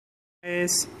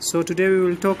Yes, so today we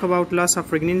will talk about loss of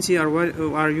pregnancy,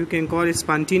 or you can call it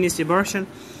spontaneous abortion.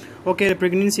 Okay, the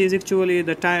pregnancy is actually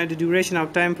the duration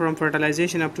of time from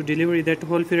fertilization up to delivery. That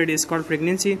whole period is called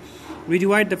pregnancy. We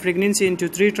divide the pregnancy into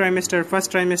 3 trimester: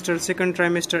 first trimester, second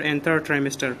trimester, and third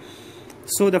trimester.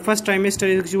 So the first trimester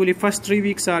is actually first 3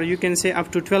 weeks, or you can say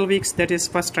up to 12 weeks, that is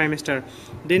first trimester.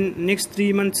 Then next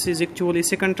 3 months is actually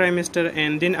second trimester,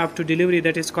 and then up to delivery,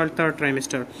 that is called third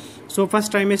trimester. So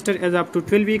first trimester is up to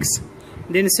 12 weeks.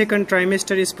 Then second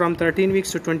trimester is from 13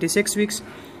 weeks to 26 weeks.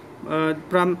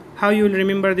 From how you will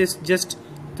remember this, just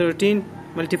 13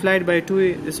 multiplied by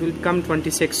 2, this will become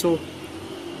 26. So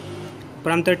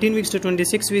from 13 weeks to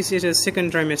 26 weeks it is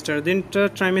second trimester. Then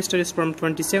third trimester is from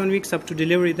 27 weeks up to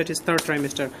delivery, that is third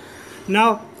trimester.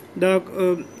 Now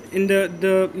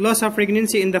the loss of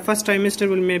pregnancy in the first trimester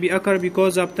will maybe occur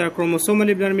because of the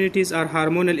chromosomal abnormalities or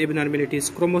hormonal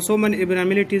abnormalities. Chromosomal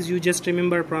abnormalities, you just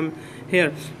remember from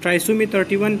here: trisomy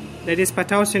 31, that is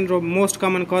Patau syndrome, most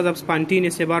common cause of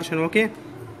spontaneous abortion. Okay,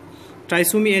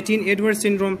 trisomy 18, Edwards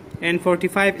syndrome, and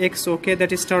 45X, okay,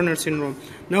 that is Turner syndrome.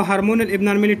 Now hormonal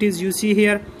abnormalities, you see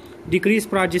here: decreased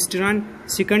progesterone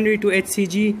secondary to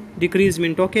HCG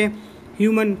decreasement, okay,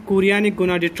 human chorionic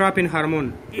gonadotropin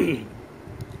hormone.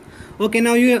 Okay,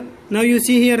 now you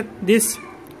see here this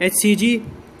HCG,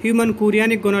 human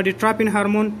chorionic gonadotropin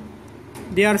hormone.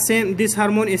 They are same. This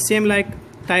hormone is same like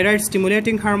thyroid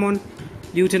stimulating hormone,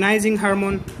 luteinizing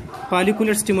hormone,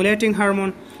 follicular stimulating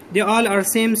hormone. They all are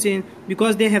same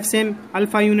because they have same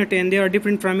alpha unit, and they are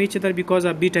different from each other because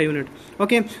of beta unit.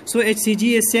 Okay, so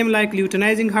HCG is same like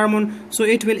luteinizing hormone, so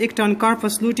it will act on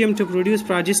corpus luteum to produce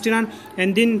progesterone,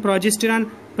 and then progesterone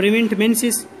prevent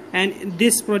menses, and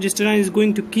this progesterone is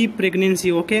going to keep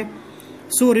pregnancy. Okay,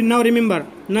 so now remember,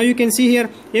 now you can see here,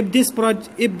 if this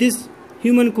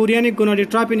human chorionic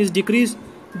gonadotropin is decreased,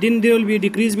 then there will be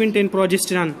decreasement in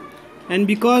progesterone, and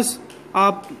because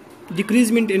of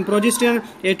decreasement in progesterone,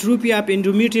 atrophy of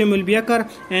endometrium will be occur,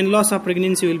 and loss of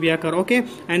pregnancy will be occur. Okay,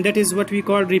 and that is what we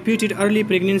call repeated early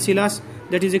pregnancy loss.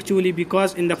 That is actually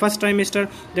because in the first trimester,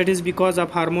 that is because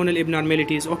of hormonal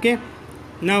abnormalities. Okay,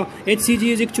 now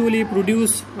HCG is actually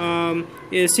produced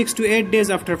 6 to 8 days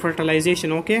after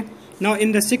fertilization. Okay, now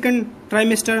in the second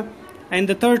trimester and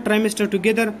the third trimester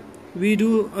together, we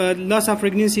do loss of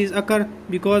pregnancies occur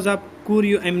because of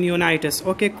chorioamnionitis.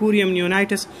 Okay,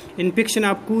 chorioamnionitis, infection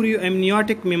of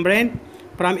chorioamniotic membrane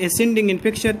from ascending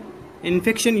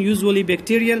infection usually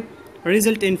bacterial,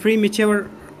 result in premature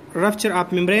rupture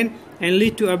of membrane and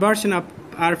lead to abortion of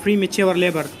or premature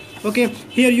labor. Okay,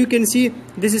 here you can see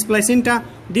this is placenta.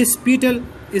 This petal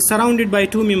is surrounded by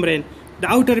 2 membrane. The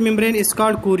outer membrane is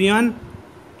called chorion,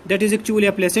 that is actually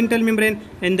a placental membrane,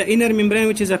 and the inner membrane,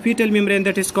 which is a fetal membrane,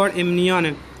 that is called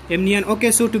amnion.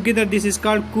 Okay, so together this is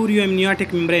called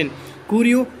chorioamniotic membrane,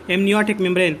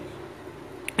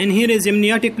 and here is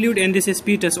amniotic fluid, and this is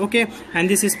fetus. Okay, and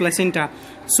this is placenta.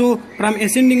 So from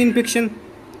ascending infection,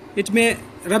 it may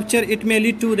rupture, it may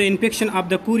lead to the infection of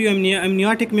the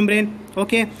chorioamniotic membrane.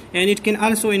 Okay, and it can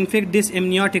also infect this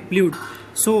amniotic fluid,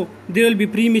 so there will be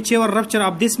premature rupture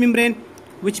of this membrane,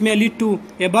 which may lead to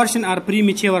abortion or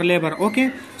premature labor.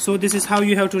 Okay, so this is how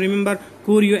you have to remember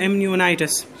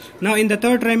chorioamnionitis. Now in the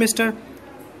third trimester,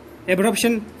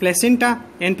 abruption placenta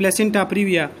and placenta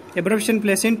previa. Abruption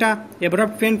placenta,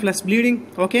 abrupt pain plus bleeding.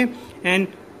 Okay, and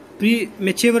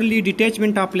prematurely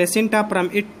detachment of placenta from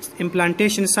its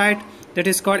implantation site, that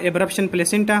is called abruption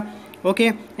placenta.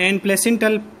 Okay, and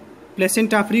placenta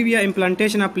previa,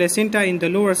 implantation of placenta in the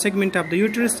lower segment of the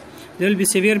uterus. There will be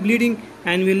severe bleeding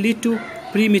and will lead to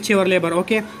premature labor.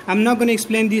 Okay, I'm not going to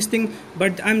explain these things,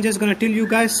 but I'm just going to tell you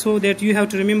guys so that you have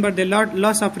to remember the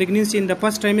loss of pregnancy in the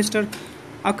first trimester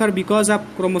occur because of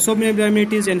chromosomal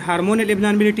abnormalities and hormonal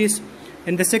abnormalities.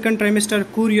 In the second trimester,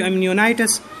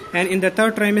 chorioamnionitis, and in the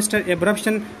third trimester,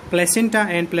 abruption placenta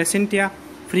and placenta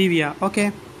previa.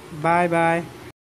 Okay, bye bye.